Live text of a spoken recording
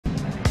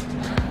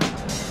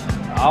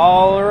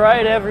All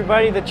right,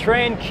 everybody, the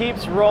train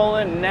keeps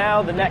rolling.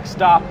 Now the next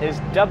stop is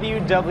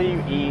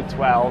WWE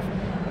 12.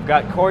 I've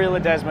got Corey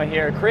Ledesma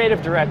here,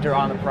 creative director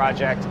on the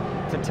project,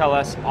 to tell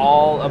us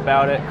all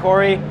about it.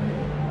 Corey,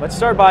 let's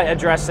start by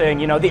addressing,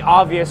 the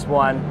obvious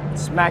one.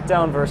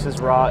 SmackDown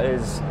versus Raw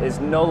is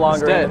no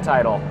longer in the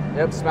title.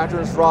 Yep, SmackDown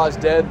versus Raw is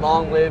dead.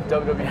 Long live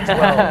WWE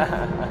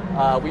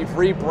 12. We've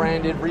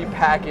rebranded,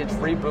 repackaged,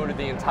 rebooted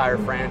the entire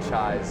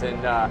franchise.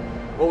 And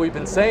what we've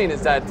been saying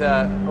is that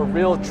a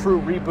real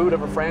true reboot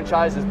of a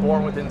franchise is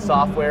born within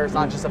software. It's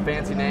not just a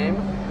fancy name.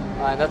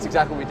 And that's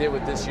exactly what we did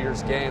with this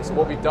year's game. So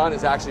what we've done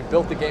is actually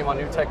built the game on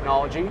new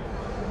technology.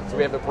 So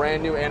we have a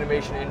brand new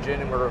animation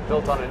engine, and we're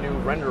built on a new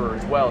renderer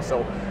as well.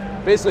 So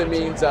basically it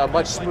means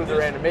much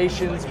smoother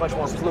animations, much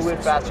more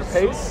fluid, faster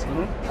pace.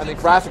 And then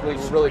graphically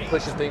we're really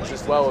pushing things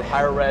as well with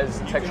higher res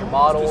texture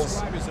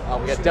models.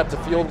 We got depth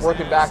of field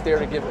working back there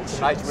to give it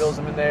some nice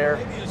realism in there.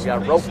 We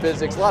got rope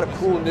physics, a lot of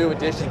cool new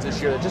additions this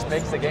year that just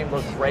makes the game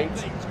look great.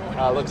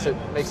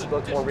 Makes it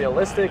look more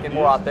realistic and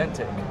more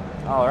authentic.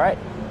 All right.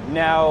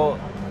 Now,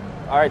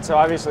 so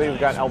obviously we've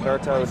got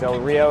Alberto Del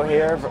Rio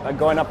here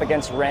going up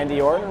against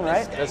Randy Orton,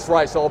 right? That's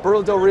right. So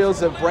Alberto Del Rio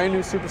is a brand new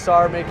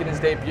superstar making his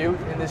debut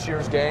in this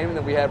year's game. And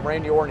then we have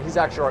Randy Orton. He's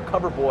actually our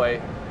cover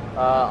boy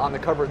on the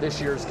cover of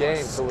this year's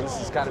game. So this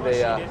is kind of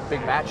a big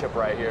matchup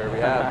right here. We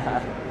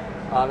have,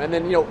 and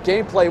then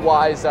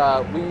gameplay-wise,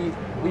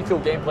 we feel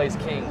gameplay is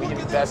king. We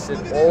invested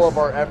all of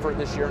our effort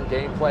this year in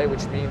gameplay,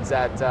 which means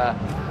that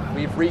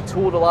we've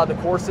retooled a lot of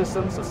the core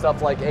systems. So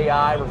stuff like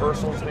AI,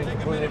 reversals have been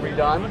completely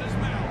redone.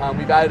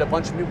 We've added a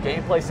bunch of new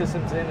gameplay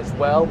systems in as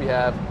well. We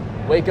have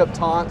wake-up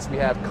taunts, we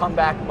have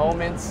comeback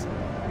moments,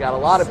 we got a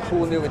lot of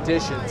cool new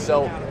additions.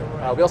 So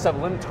we also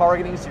have limit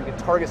targeting, so you can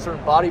target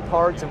certain body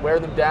parts and wear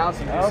them down so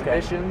you can do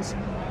submissions.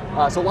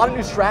 So a lot of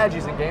new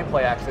strategies in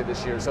gameplay actually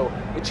this year. So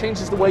it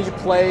changes the way you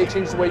play, it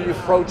changes the way you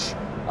approach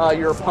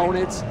your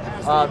opponents.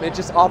 It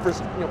just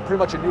offers pretty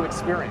much a new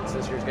experience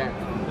this year's game.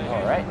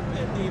 All right.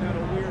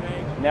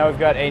 Now we've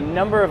got a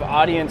number of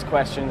audience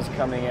questions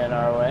coming in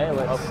our way.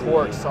 Of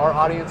course, our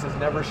audience is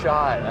never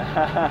shy.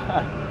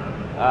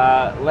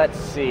 Let's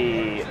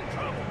see.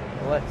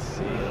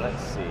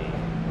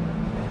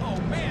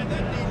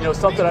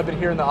 Something I've been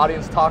hearing the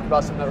audience talk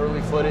about, some of the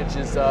early footage,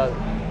 is the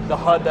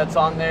HUD that's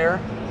on there,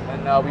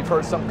 and we've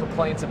heard some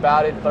complaints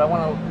about it. But I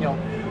want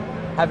to,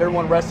 have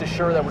everyone rest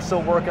assured that we're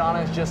still working on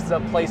it. It's just a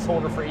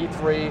placeholder for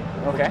E3.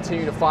 We'll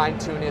continue to fine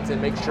tune it and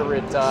make sure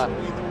it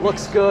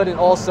looks good, and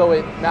also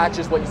it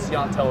matches what you see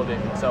on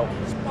television. So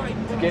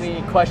if you get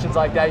any questions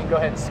like that, you can go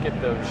ahead and skip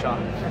those,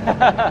 Shaun.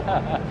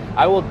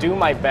 I will do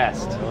my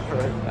best.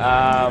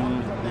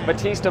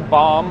 Batista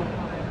Bomb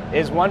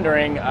is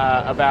wondering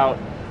about,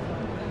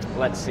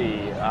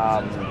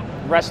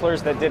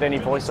 wrestlers that did any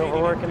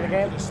voiceover work in the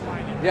game?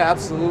 Yeah,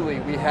 absolutely.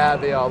 We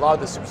have a lot of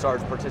the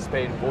superstars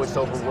participate in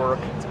voiceover work.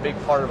 It's a big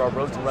part of our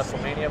Road to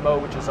WrestleMania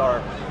mode, which is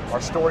our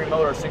story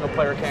mode, our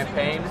single-player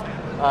campaign.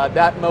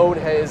 That mode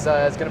is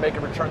going to make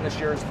a return this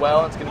year as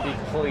well. It's going to be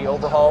completely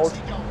overhauled.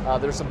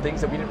 There's some things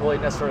that we didn't really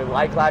necessarily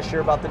like last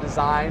year about the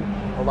design.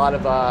 A lot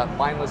of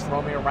mindless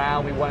roaming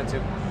around we wanted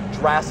to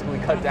drastically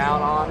cut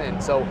down on,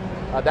 and so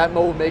that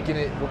mode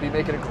will be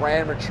making a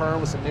grand return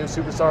with some new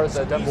superstars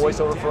that have done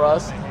voiceover for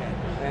us.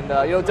 And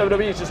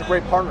WWE is just a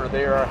great partner.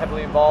 They are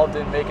heavily involved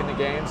in making the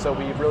game, so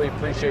we really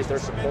appreciate their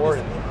support,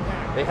 and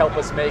they help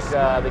us make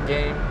the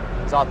game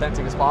as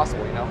authentic as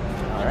possible. All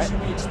right.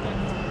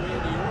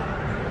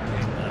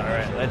 All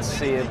right. Let's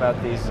see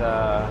about these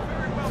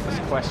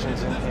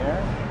questions in here.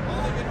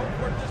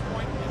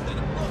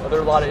 Are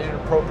there a lot of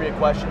inappropriate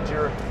questions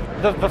you're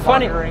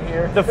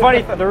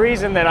the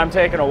reason that I'm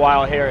taking a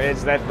while here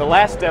is that the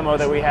last demo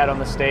that we had on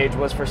the stage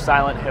was for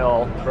Silent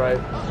Hill. Right.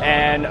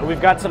 And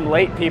we've got some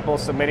late people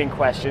submitting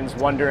questions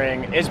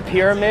wondering, is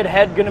Pyramid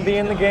Head going to be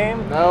in the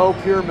game? No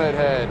Pyramid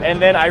Head.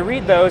 And then I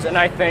read those and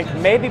I think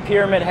maybe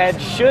Pyramid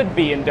Head should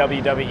be in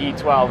WWE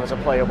 12 as a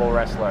playable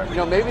wrestler.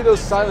 Maybe those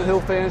Silent Hill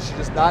fans should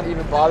just not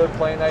even bother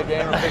playing that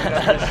game or picking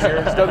up this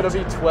year. It's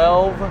WWE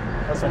 12.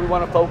 That's what we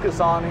want to focus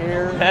on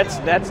here. That's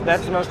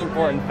the most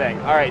important thing.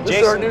 All right, this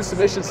Jason. is our new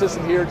submission system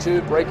here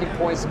too, breaking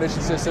point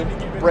submission system,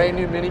 brand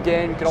new mini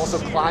game. You can also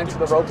climb to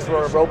the ropes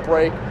for a rope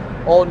break.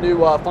 All new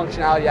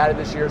functionality added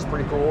this year. Is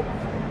pretty cool.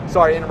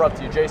 Sorry to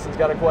interrupt you. Jason's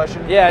got a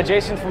question. Yeah,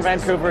 Jason from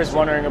Vancouver is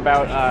wondering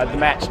about the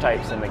match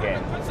types in the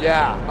game.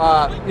 Yeah,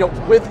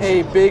 with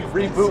a big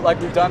reboot like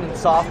we've done in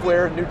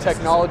software, new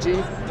technology,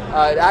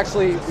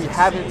 we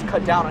haven't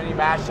cut down on any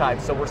match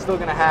types, so we're still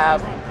going to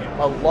have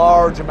a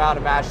large amount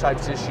of match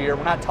types this year.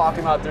 We're not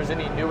talking about if there's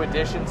any new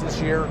additions this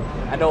year.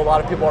 I know a lot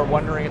of people are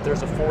wondering if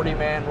there's a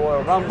 40-man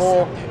Royal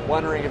Rumble,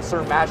 wondering if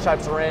certain match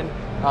types are in.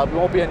 We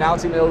won't be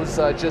announcing those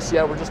just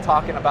yet. We're just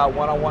talking about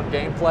one-on-one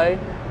gameplay.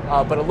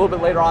 But a little bit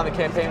later on in the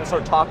campaign, we'll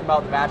start talking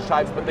about the match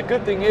types. But the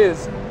good thing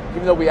is,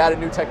 even though we added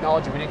new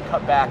technology, we didn't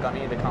cut back on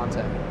any of the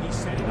content.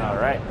 All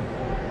right.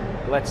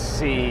 Let's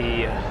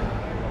see.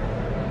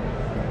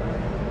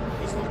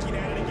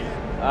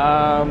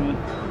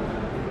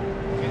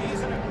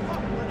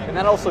 And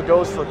that also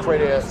goes for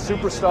Create a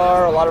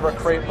Superstar, a lot of our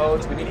Create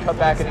modes. We need to cut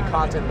back any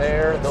content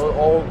there. Those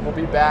all will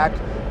be back.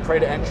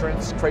 Create an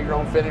entrance, create your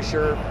own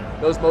finisher.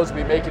 Those modes will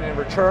be making in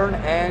return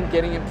and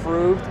getting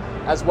improved,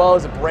 as well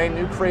as a brand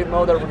new Create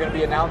mode that we're going to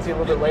be announcing a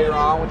little bit later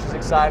on, which is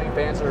exciting.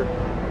 Fans are,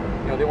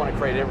 they want to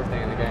create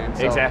everything in the game.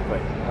 So, exactly.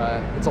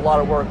 It's a lot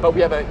of work, but we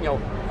have a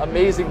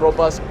amazing,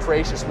 robust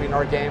creation suite in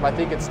our game. I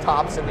think it's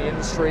tops in the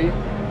industry,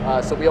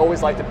 so we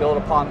always like to build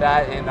upon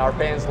that, and our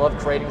fans love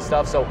creating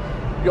stuff. So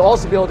you'll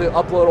also be able to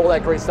upload all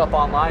that great stuff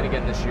online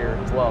again this year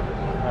as well.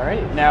 All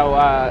right. Now,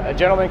 a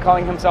gentleman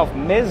calling himself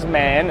Ms.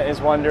 Man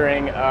is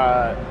wondering,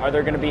 are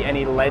there going to be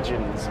any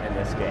legends in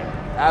this game?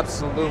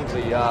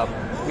 Absolutely.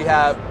 We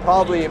have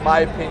probably, in my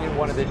opinion,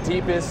 one of the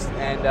deepest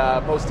and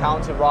most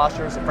talented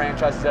rosters the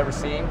franchise has ever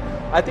seen.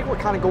 I think we're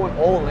kind of going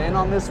all in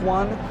on this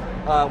one.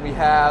 We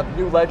have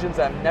new legends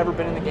that have never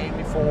been in the game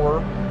before.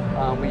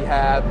 We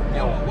have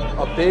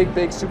a big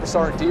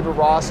Superstar and Diva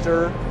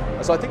roster.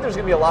 So I think there's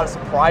going to be a lot of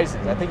surprises.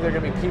 I think there are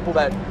going to be people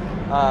that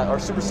are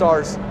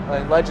superstars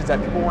and legends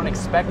that people weren't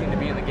expecting to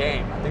be in the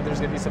game. I think there's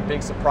going to be some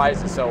big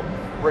surprises. So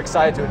we're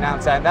excited to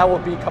announce that. And that will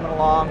be coming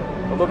along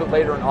a little bit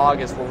later in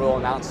August, where we'll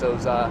announce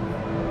those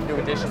new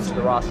additions to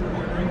the roster.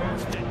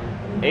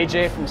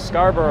 AJ from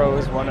Scarborough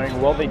is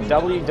wondering, will the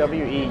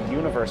WWE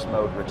Universe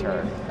mode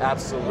return?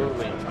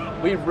 Absolutely.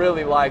 We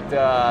really liked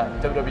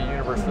WWE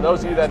Universe. For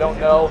those of you that don't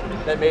know,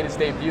 that made its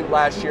debut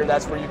last year.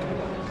 That's where you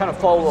can kind of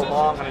follow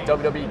along on a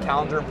WWE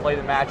calendar and play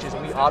the matches.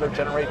 We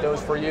auto-generate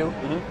those for you.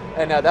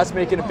 And that's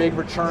making a big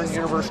return,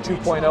 Universe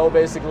 2.0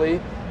 basically.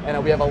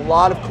 And we have a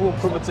lot of cool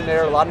improvements in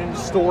there, a lot of new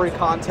story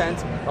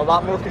content, a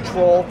lot more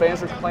control.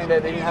 Fans were complaining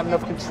that they didn't have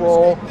enough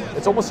control.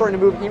 It's almost starting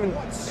to move even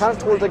kind of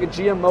towards like a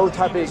GMO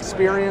type of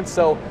experience.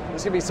 So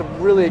there's going to be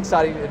some really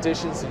exciting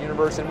additions to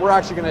Universe. And we're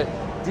actually going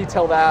to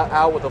detail that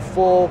out with a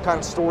full kind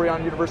of story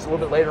on Universe a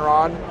little bit later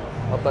on.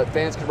 But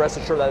fans can rest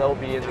assured that it'll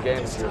be in the game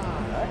this year.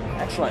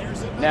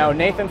 Excellent. Now,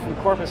 Nathan from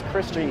Corpus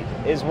Christi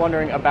is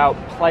wondering about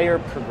player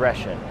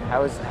progression.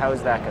 How is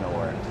that going to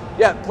work?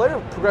 Yeah,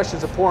 player progression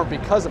is important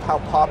because of how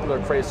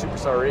popular Create a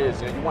Superstar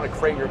is. You want to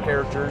create your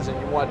characters and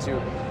you want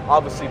to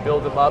obviously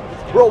build them up.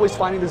 We're always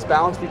finding this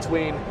balance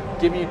between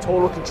giving you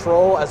total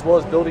control as well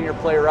as building your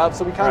player up.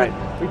 So we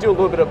we do a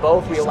little bit of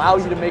both. We allow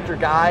you to make your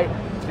guy,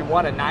 if you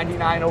want a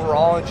 99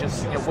 overall and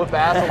just whip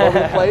ass all over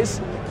the place,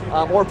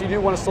 or if you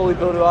do want to slowly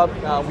build it up,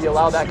 we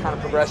allow that kind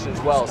of progression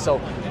as well. So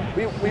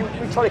we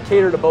try to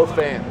cater to both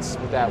fans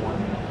with that one.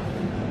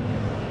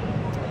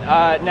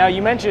 Now,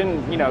 you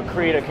mentioned,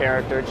 create a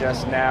character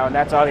just now, and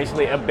that's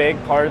obviously a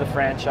big part of the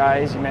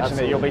franchise. You mentioned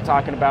that you'll be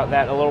talking about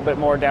that a little bit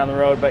more down the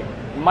road, but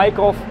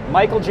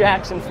Michael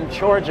Jackson from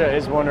Georgia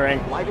is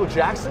wondering. Michael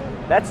Jackson?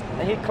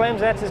 He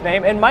claims that's his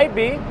name. It might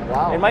be.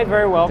 Wow. It might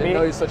very well be. Didn't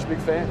know he's such a big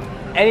fan.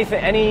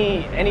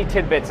 Any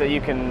tidbits that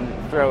you can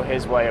throw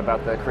his way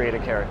about the create a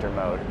character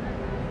mode?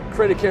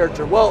 Create a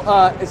character. Well,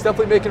 it's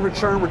definitely making a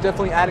return. We're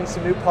definitely adding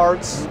some new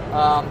parts.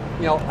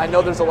 I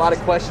know there's a lot of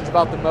questions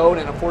about the mode,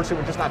 and unfortunately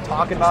we're just not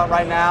talking about it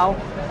right now.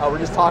 We're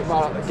just talking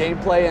about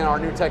gameplay and our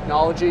new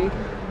technology.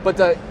 But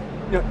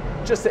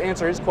just to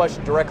answer his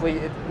question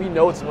directly, we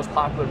know it's the most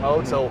popular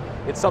mode, so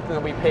it's something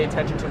that we pay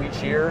attention to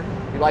each year.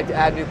 We like to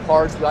add new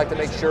parts. We like to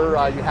make sure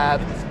you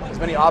have as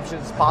many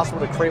options as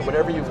possible to create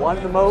whatever you want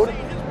in the mode.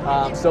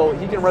 So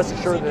he can rest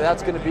assured that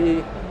that's going to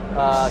be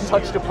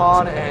touched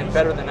upon and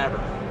better than ever.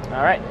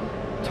 All right.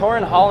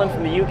 Torin Holland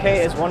from the UK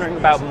is wondering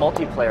about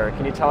multiplayer.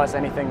 Can you tell us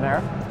anything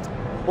there?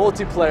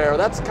 Multiplayer,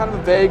 that's kind of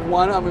a vague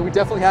one. I mean, we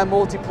definitely have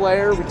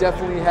multiplayer. We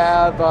definitely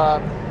have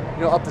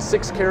up to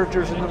 6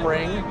 characters in the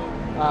ring.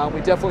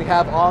 We definitely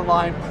have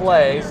online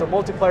play. So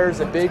multiplayer is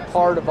a big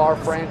part of our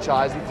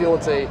franchise. We feel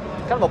it's a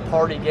kind of a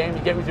party game.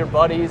 You get with your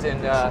buddies and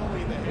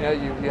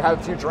you have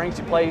a few drinks.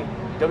 You play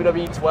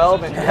WWE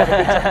 12 and you have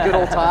a good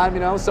old time.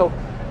 So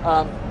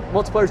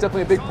multiplayer is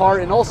definitely a big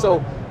part. And also,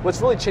 what's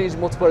really changed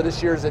in multiplayer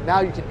this year is that now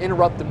you can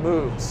interrupt the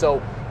moves.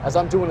 So as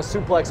I'm doing a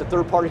suplex, a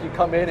third party can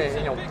come in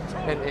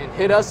and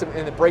hit us,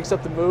 and it breaks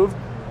up the move.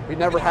 We've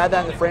never had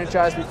that in the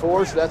franchise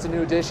before, so that's a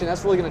new addition.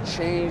 That's really going to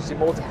change the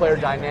multiplayer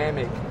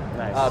dynamic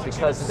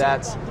because of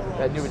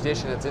that new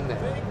addition that's in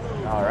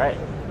there. All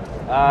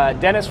right.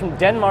 Dennis from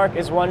Denmark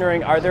is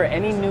wondering, are there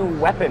any new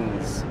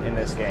weapons in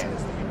this game?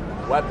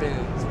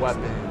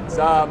 Weapons.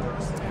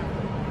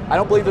 I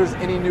don't believe there's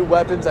any new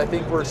weapons. I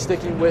think we're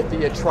sticking with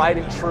the tried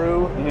and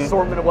true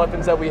assortment of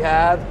weapons that we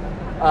have.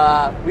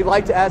 We'd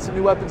like to add some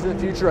new weapons in the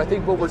future. I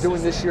think what we're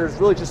doing this year is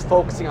really just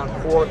focusing on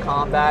core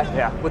combat.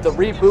 Yeah. With the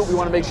reboot, we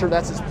want to make sure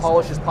that's as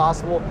polished as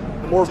possible.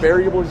 The more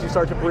variables you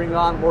start to bring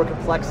on, the more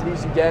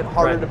complexities you get,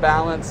 harder to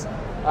balance.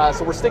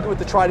 So we're sticking with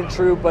the tried and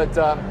true, but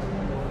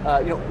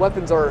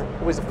weapons are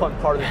always a fun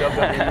part of the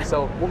WWE,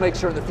 so we'll make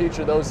sure in the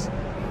future those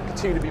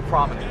continue to be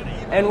prominent.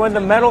 And when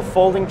the metal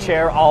folding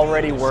chair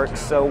already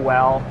works so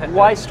well,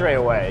 why stray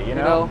away, you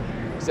know?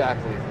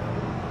 Exactly.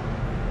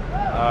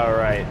 All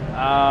right.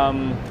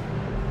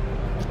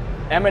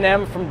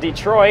 Eminem from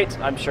Detroit,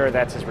 I'm sure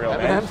that's his real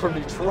name. Eminem from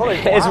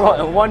Detroit, is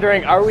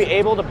wondering, are we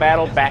able to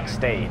battle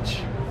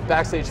backstage?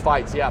 Backstage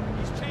fights, yeah.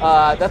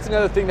 That's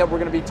another thing that we're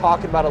going to be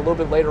talking about a little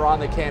bit later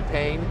on in the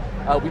campaign.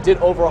 We did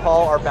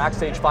overhaul our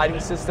backstage fighting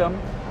system,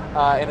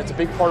 and it's a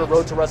big part of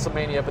Road to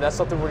WrestleMania, but that's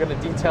something we're going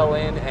to detail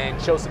in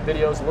and show some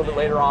videos a little bit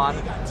later on.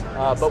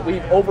 But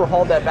we've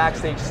overhauled that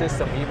backstage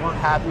system. We weren't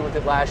happy with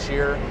it last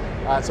year,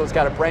 so it's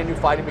got a brand new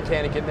fighting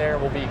mechanic in there,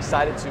 and we'll be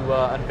excited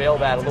to unveil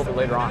that a little bit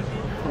later on.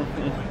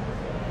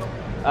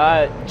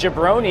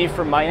 Jabroni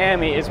from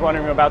Miami is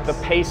wondering about the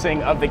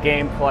pacing of the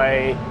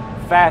gameplay.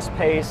 Fast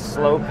pace,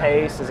 slow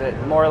pace, is it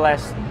more or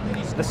less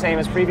the same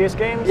as previous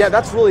games? Yeah,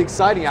 that's really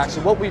exciting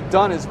actually. What we've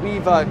done is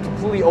we've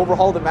completely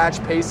overhauled the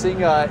match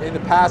pacing. In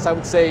the past, I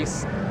would say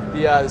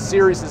the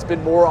series has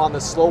been more on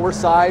the slower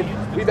side.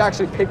 We've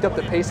actually picked up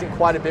the pacing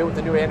quite a bit with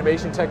the new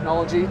animation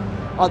technology.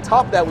 On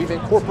top of that, we've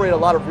incorporated a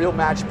lot of real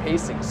match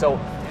pacing. So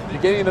the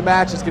beginning of the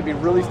match is going to be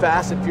really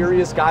fast and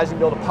furious. Guys are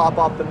going to be able to pop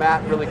off the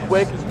mat really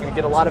quick. You're going to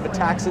get a lot of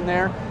attacks in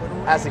there.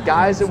 As the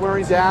guys are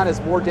wearing down, as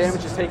more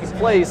damage is taking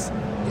place,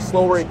 the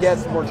slower it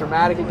gets, the more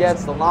dramatic it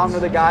gets, the longer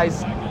the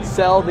guys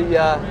sell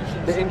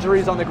the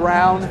injuries on the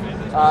ground.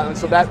 And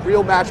so that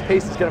real match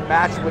pace is going to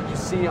match what you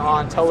see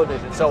on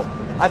television. So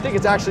I think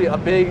it's actually a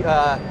big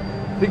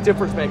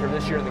difference maker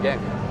this year in the game.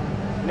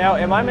 Now,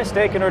 am I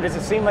mistaken, or does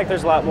it seem like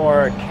there's a lot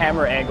more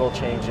camera angle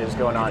changes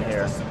going on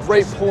here?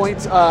 Great point.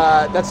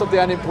 That's something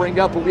I didn't bring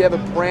up, but we have a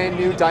brand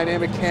new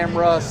dynamic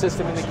camera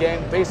system in the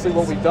game. Basically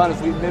what we've done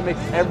is we've mimicked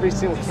every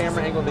single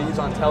camera angle they use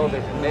on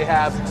television. They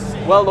have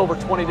well over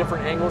 20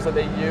 different angles that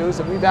they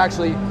use, and we've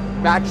actually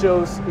matched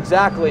those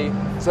exactly.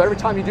 So every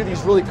time you do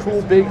these really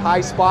cool, big,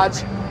 high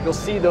spots, you'll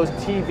see those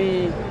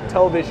TV,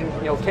 television,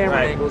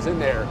 camera angles in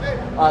there.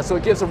 So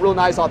it gives a real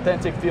nice,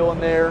 authentic feel in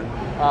there,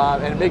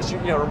 and it makes you,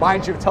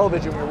 reminds you of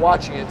television when you're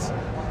watching it.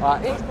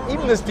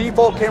 Even this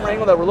default camera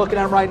angle that we're looking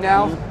at right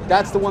now,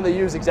 that's the one they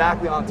use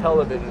exactly on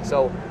television.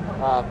 So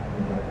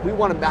we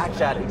want to match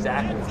that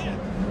exactly.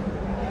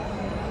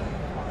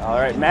 All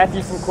right,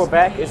 Matthew from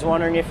Quebec is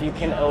wondering if you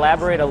can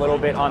elaborate a little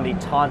bit on the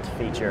taunt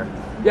feature.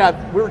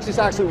 Yeah, we were just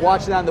actually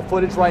watching that in the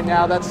footage right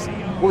now. That's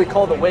what we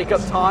call the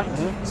wake-up taunt.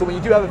 So when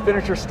you do have a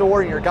finisher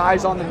store and your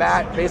guy's on the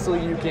mat,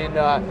 basically you can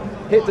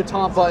hit the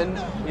taunt button.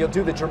 You'll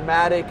do the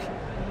dramatic,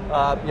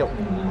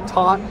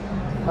 taunt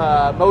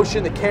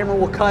motion. The camera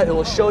will cut. It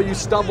will show you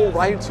stumble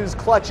right into his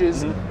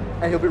clutches,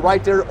 and he'll be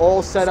right there,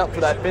 all set up for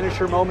that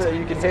finisher moment that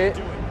you can hit.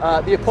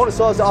 The opponent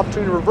still has the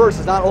opportunity to reverse.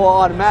 It's not all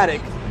automatic,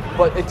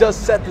 but it does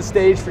set the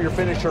stage for your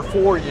finisher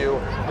for you,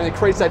 and it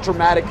creates that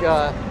dramatic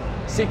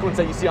sequence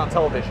that you see on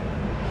television.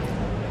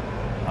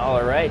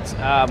 All right.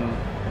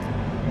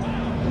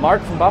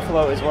 Mark from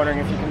Buffalo is wondering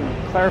if you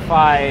can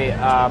clarify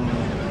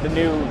the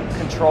new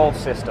control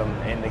system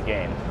in the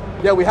game.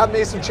 Yeah, we have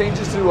made some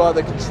changes to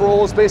the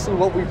controls. Basically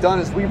what we've done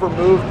is we've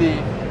removed the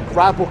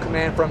grapple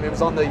command from, it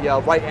was on the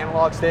right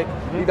analog stick.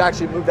 We've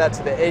actually moved that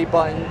to the A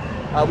button.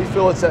 We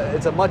feel it's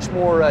a much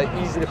more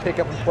easy to pick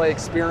up and play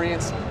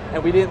experience,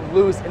 and we didn't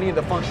lose any of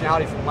the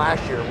functionality from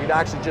last year. We've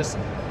actually just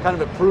kind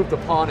of improved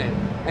upon it.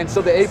 And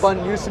so the A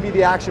button used to be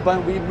the action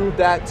button. We moved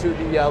that to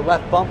the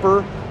left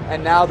bumper,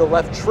 and now the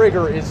left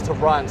trigger is to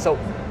run. So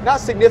not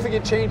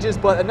significant changes,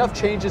 but enough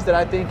changes that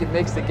I think it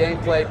makes the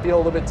gameplay feel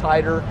a little bit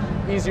tighter,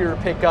 easier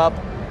to pick up.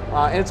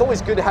 And it's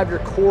always good to have your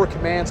core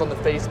commands on the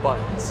face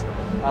buttons,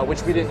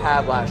 which we didn't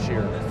have last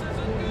year.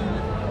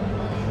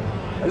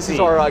 This is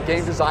our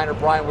game designer,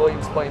 Brian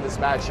Williams, playing this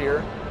match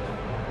here.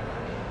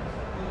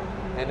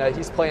 And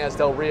he's playing as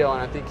Del Rio,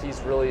 and I think he's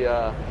really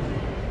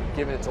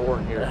giving it to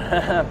Orton here.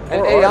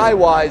 And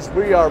AI-wise,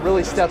 we are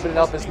really stepping it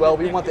up as well.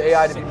 We want the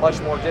AI to be much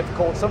more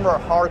difficult. Some of our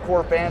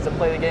hardcore fans that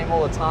play the game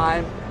all the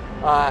time,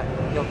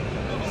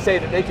 say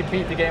that they can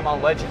beat the game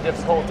on legend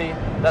difficulty.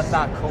 That's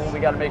not cool. We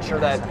got to make sure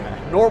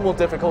that normal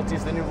difficulty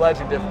is the new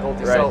legend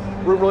difficulty. Right. So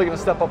we're really going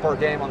to step up our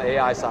game on the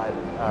AI side.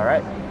 All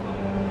right.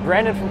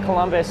 Brandon from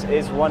Columbus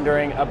is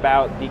wondering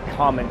about the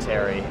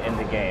commentary in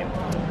the game.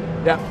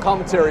 Yeah,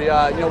 commentary.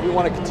 We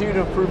want to continue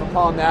to improve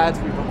upon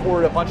that. We've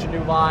recorded a bunch of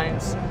new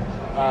lines.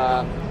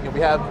 We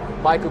have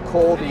Michael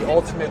Cole, the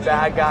ultimate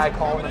bad guy,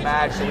 calling the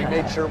match. So we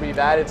made sure we've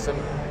added some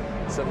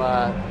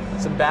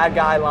bad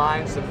guy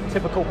lines, some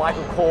typical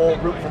Michael Cole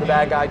root for the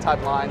bad guy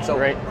type lines. So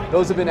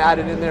those have been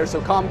added in there.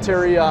 So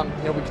commentary,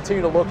 we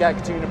continue to look at,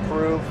 continue to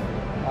improve.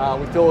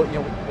 We feel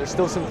there's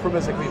still some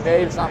improvements that can be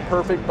made. It's not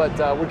perfect, but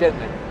we're getting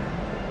there.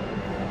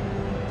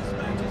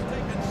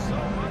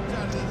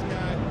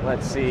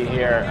 Let's see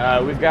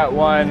here. We've got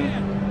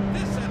one.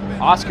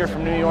 Oscar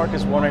from New York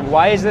is wondering,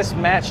 why is this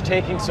match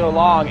taking so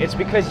long? It's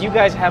because you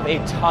guys have a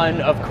ton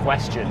of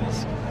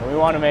questions. And we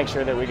want to make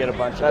sure that we get a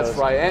bunch of those. That's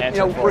right. And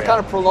we're kind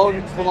of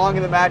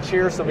prolonging the match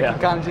here, so we can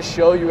kind of just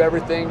show you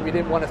everything. We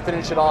didn't want to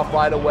finish it off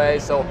right away,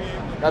 so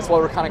that's why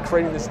we're kind of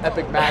creating this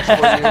epic match for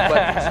you.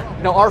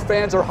 But our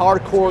fans are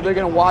hardcore. They're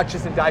going to watch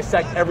us and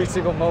dissect every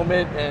single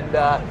moment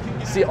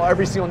and see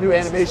every single new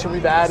animation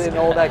we've added and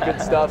all that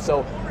good stuff.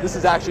 So this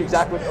is actually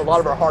exactly what a lot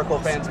of our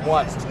hardcore fans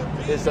want,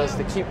 is us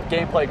to keep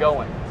gameplay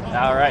going.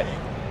 All right.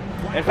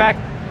 In fact,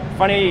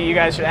 funny you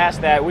guys should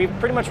ask that. We've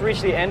pretty much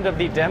reached the end of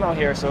the demo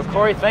here. So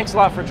Corey, thanks a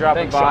lot for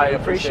dropping Thanks, by.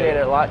 Shaun, Appreciate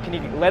it a lot. Can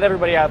you let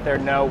everybody out there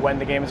know when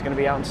the game is going to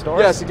be out in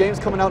stores? Yes, the game's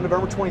coming out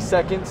November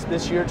 22nd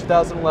this year,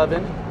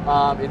 2011.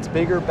 It's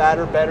bigger,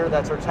 badder, better.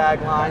 That's our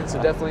tagline.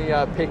 So definitely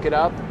pick it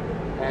up.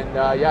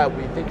 And yeah,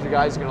 we think you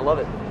guys are going to love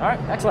it. All right,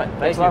 excellent.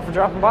 Thanks a lot for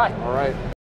dropping by. All right.